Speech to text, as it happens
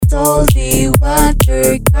Salty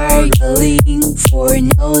water gargling for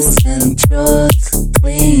nose and throat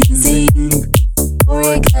cleansing.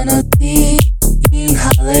 Oregano tea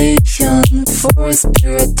inhalation for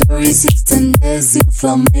respiratory system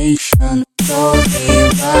disinflammation. Salty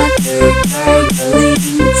water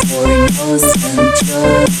gargling for nose and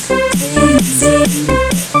throat cleansing.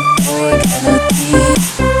 Oregano tea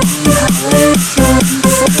inhalation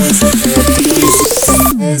for respiratory system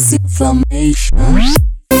disinflammation.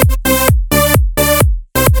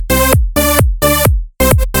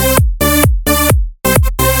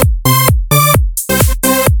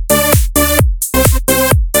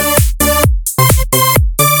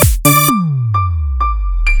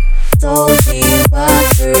 Salty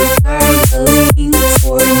water gargling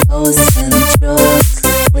for nose and throat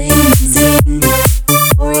cleansing.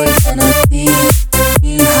 Oregano tea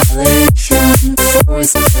inhalation for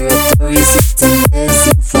respiratory system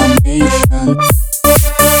disinflammation.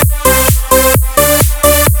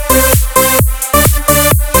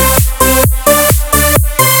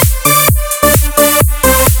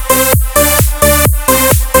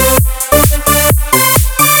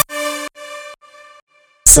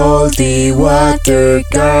 Salty water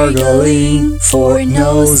gargling for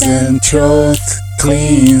nose and throat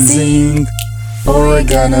cleansing.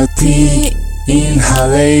 Oregano tea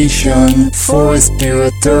inhalation for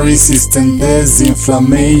respiratory system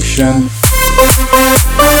disinflammation.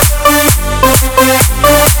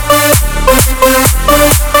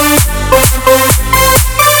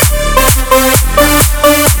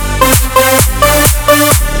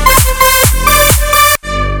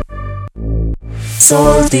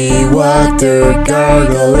 Salty water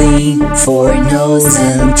gargling for nose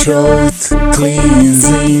and throat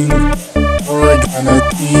cleansing. Oregano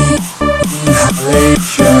tea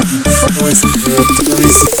inhalation for respiratory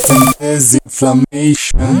system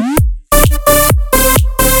disinflammation.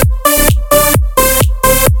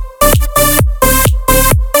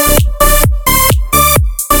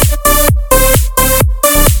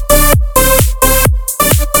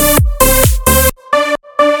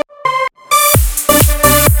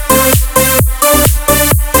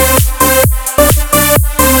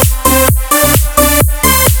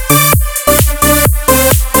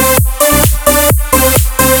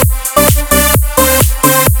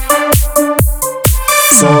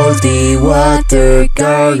 Salty water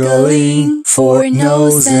gargling for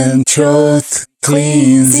nose and throat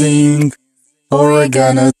cleansing.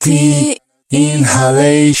 Oregano tea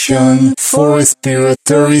inhalation for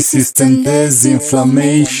respiratory system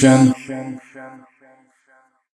disinflammation.